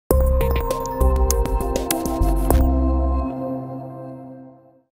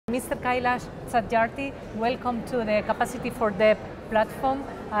Mr. Kailash Satyarthi, welcome to the Capacity for Deaf platform,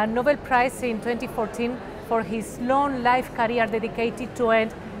 a Nobel Prize in 2014 for his long life career dedicated to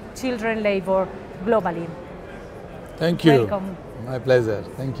end children labor globally. Thank you. Welcome. My pleasure.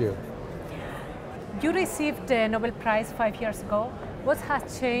 Thank you. You received the Nobel Prize 5 years ago. What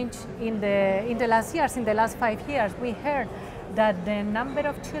has changed in the last years? In the last 5 years, we heard that the number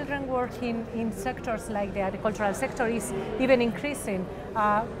of children working in sectors like the agricultural sector is even increasing.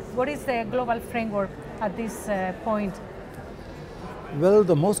 What is the global framework at this point? Well,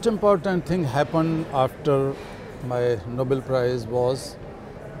 the most important thing happened after my Nobel Prize was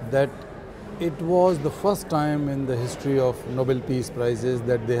that it was the first time in the history of Nobel Peace Prizes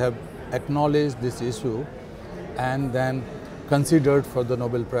that they have acknowledged this issue and then considered for the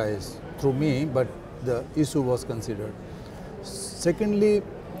Nobel Prize through me, but the issue was considered. Secondly,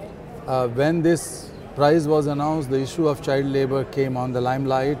 when this prize was announced, the issue of child labor came on the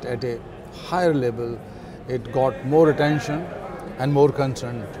limelight at a higher level. It got more attention and more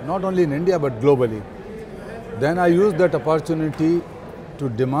concern, not only in India but globally. Then I used that opportunity to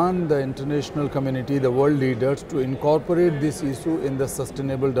demand the international community, the world leaders, to incorporate this issue in the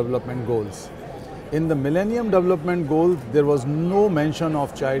Sustainable Development Goals. In the Millennium Development Goals, there was no mention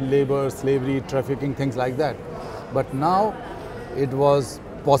of child labor, slavery, trafficking, things like that. But now it was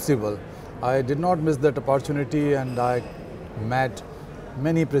possible. I did not miss that opportunity, and I met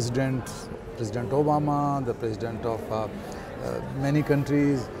many presidents, President Obama, the president of many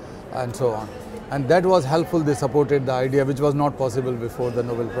countries, and so on. And that was helpful. They supported the idea, which was not possible before the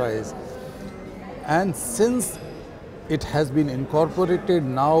Nobel Prize. And since it has been incorporated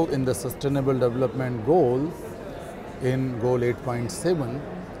now in the Sustainable Development Goal, in Goal 8.7,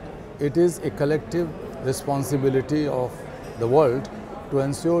 it is a collective responsibility of the world to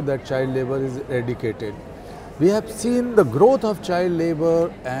ensure that child labor is eradicated. We have seen the growth of child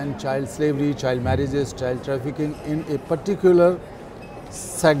labor and child slavery, child marriages, child trafficking in a particular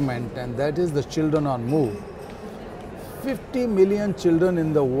segment, and that is the children on move. 50 million children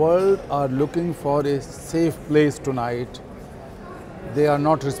in the world are looking for a safe place tonight. They are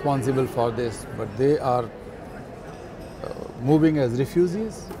not responsible for this, but they are moving as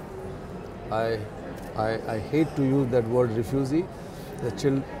refugees. I hate to use that word refugee.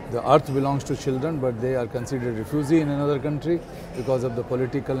 The earth belongs to children, but they are considered refugee in another country because of the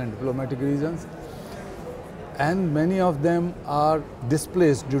political and diplomatic reasons. And many of them are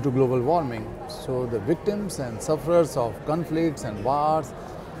displaced due to global warming. So the victims and sufferers of conflicts and wars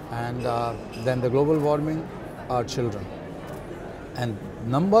and then the global warming are children. And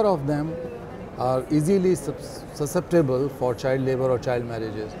number of them are easily susceptible for child labor or child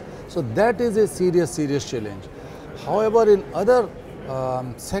marriages. So that is a serious challenge. However, in other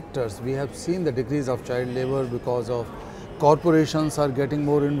sectors, we have seen the decrease of child labor because of corporations are getting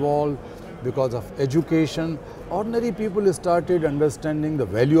more involved, because of education. Ordinary people started understanding the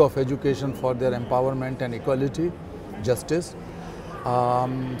value of education for their empowerment and equality, justice.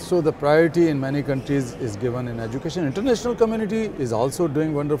 So the priority in many countries is given in education. International community is also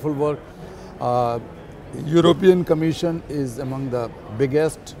doing wonderful work. European Commission is among the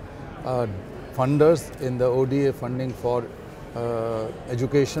biggest funders in the ODA funding for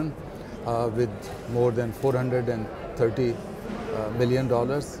education with more than $430 million.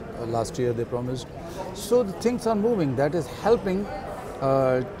 Last year they promised. So the things are moving. That is helping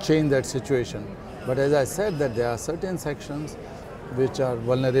change that situation. But as I said, that there are certain sections which are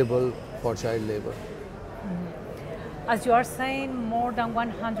vulnerable for child labor. As you are saying, more than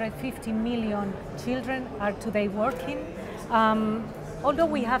 150 million children are today working. Although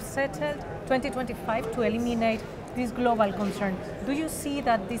we have settled 2025 to eliminate this global concern, do you see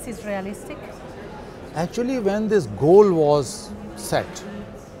that this is realistic? Actually, when this goal was set,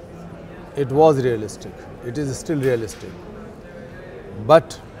 it was realistic. It is still realistic.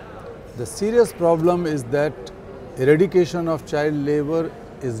 But the serious problem is that eradication of child labor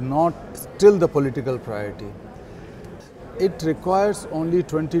is not still the political priority. It requires only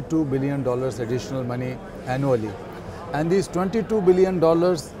 $22 billion additional money annually. And these $22 billion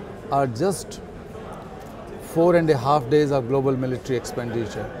are just 4.5 days of global military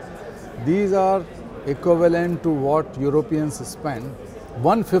expenditure. These are equivalent to what Europeans spend,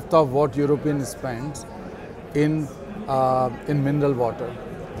 1/5 of what Europeans spend in mineral water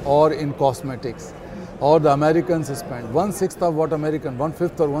or in cosmetics, or the Americans spend 1/6 of what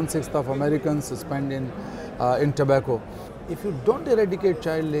 1/5 or 1/6 of Americans spend in tobacco. If you don't eradicate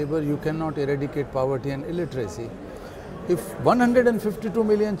child labor, you cannot eradicate poverty and illiteracy. If 152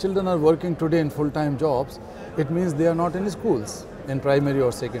 million children are working today in full-time jobs, it means they are not in schools, in primary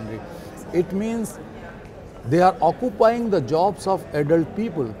or secondary. It means they are occupying the jobs of adult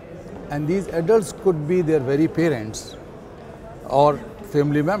people and these adults could be their very parents or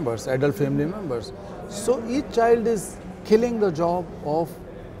family members, adult family members. So each child is killing the job of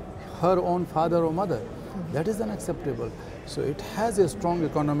her own father or mother. That is unacceptable. So it has a strong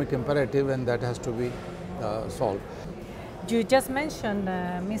economic imperative, and that has to be solved. You just mentioned,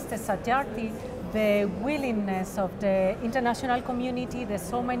 Mr. Satyarthi, the willingness of the international community. There's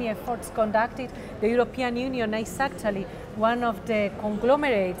so many efforts conducted. The European Union is actually one of the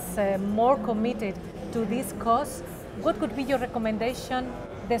conglomerates more committed to this cause. What would be your recommendation,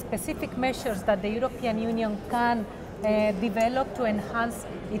 the specific measures that the European Union can develop to enhance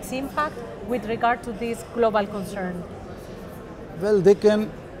its impact with regard to this global concern? Well, they can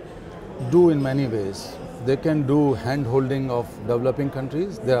do in many ways. They can do hand-holding of developing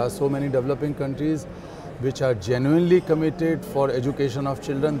countries. There are so many developing countries which are genuinely committed for education of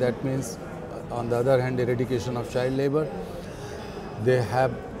children. That means, on the other hand, eradication of child labor. They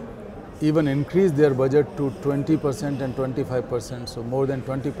have even increased their budget to 20% and 25%. So more than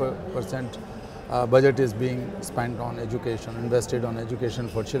 20% budget is being spent on education, invested on education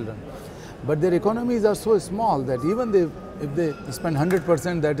for children. But their economies are so small that even if they spend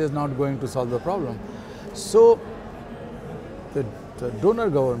 100%, that is not going to solve the problem. So the donor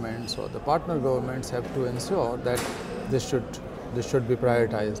governments or the partner governments have to ensure that this should be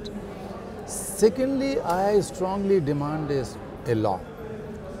prioritized. Secondly, I strongly demand is a law,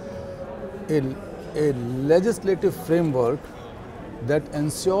 a legislative framework that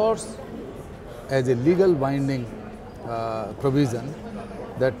ensures as a legal binding provision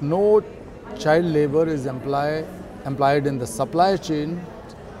that no child labor is employed in the supply chain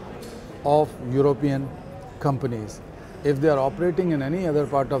of European companies. If they are operating in any other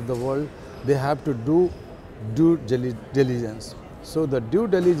part of the world, they have to do due diligence. So the due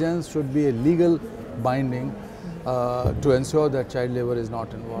diligence should be a legal binding to ensure that child labor is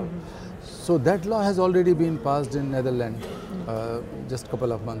not involved. So that law has already been passed in Netherlands just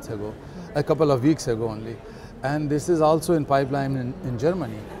a couple of weeks ago only, and this is also in pipeline in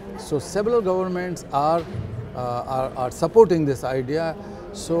Germany. So several governments are supporting this idea.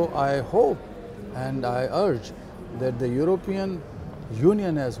 So I hope and I urge that the European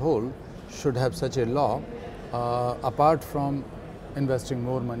Union as whole should have such a law, apart from investing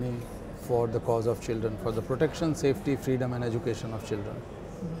more money for the cause of children, for the protection, safety, freedom and education of children.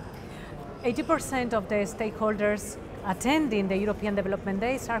 80% of the stakeholders attending the European Development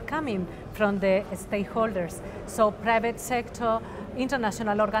Days are coming from the stakeholders. So private sector,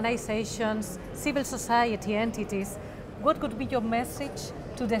 international organizations, civil society entities. What could be your message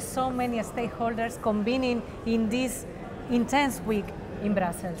to the so many stakeholders convening in this intense week in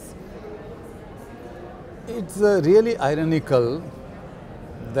Brussels? It's really ironical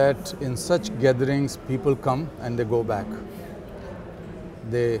that in such gatherings people come and they go back.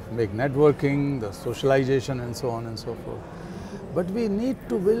 They make networking, the socialization and so on and so forth. But we need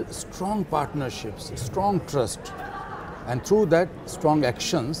to build strong partnerships, strong trust, and through that strong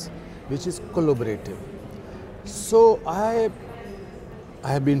actions which is collaborative. So I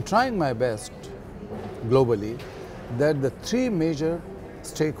have been trying my best globally that the three major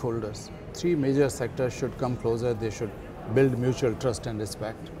stakeholders, three major sectors should come closer. They should build mutual trust and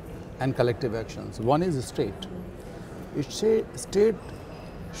respect and collective actions. One is the state. State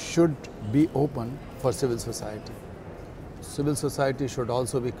should be open for civil society. Civil society should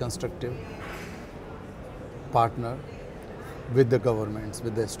also be constructive partner with the governments,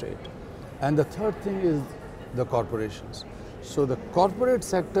 with the state. And the third thing is the corporations. So the corporate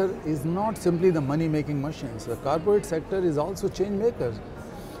sector is not simply the money-making machines. The corporate sector is also change makers.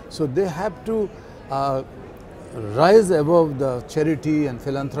 So they have to rise above the charity and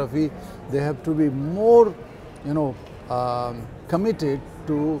philanthropy. They have to be more, committed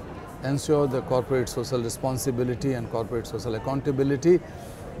to ensure the corporate social responsibility and corporate social accountability,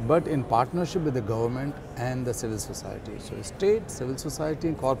 but in partnership with the government and the civil society. So state, civil society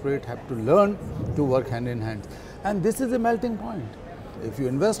and corporate have to learn to work hand in hand. And this is a melting point. If you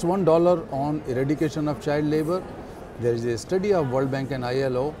invest $1 on eradication of child labor, there is a study of World Bank and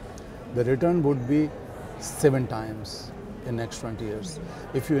ILO, the return would be 7 times in next 20 years.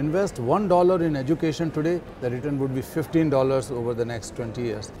 If you invest $1 in education today, the return would be $15 over the next 20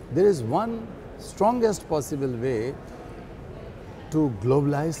 years. There is one strongest possible way to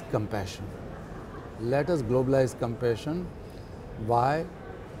globalize compassion. Let us globalize compassion by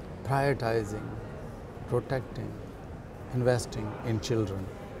prioritizing, protecting, investing in children.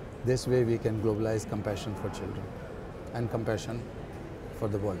 This way we can globalize compassion for children and compassion for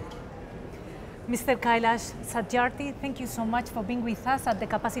the world. Mr. Kailash Satyarthi, thank you so much for being with us at the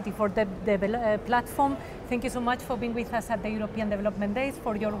Capacity for the platform. Thank you so much for being with us at the European Development Days,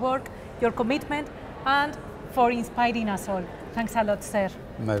 for your work, your commitment, and for inspiring us all. Thanks a lot, sir.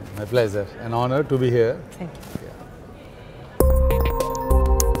 My pleasure. An honor to be here. Thank you.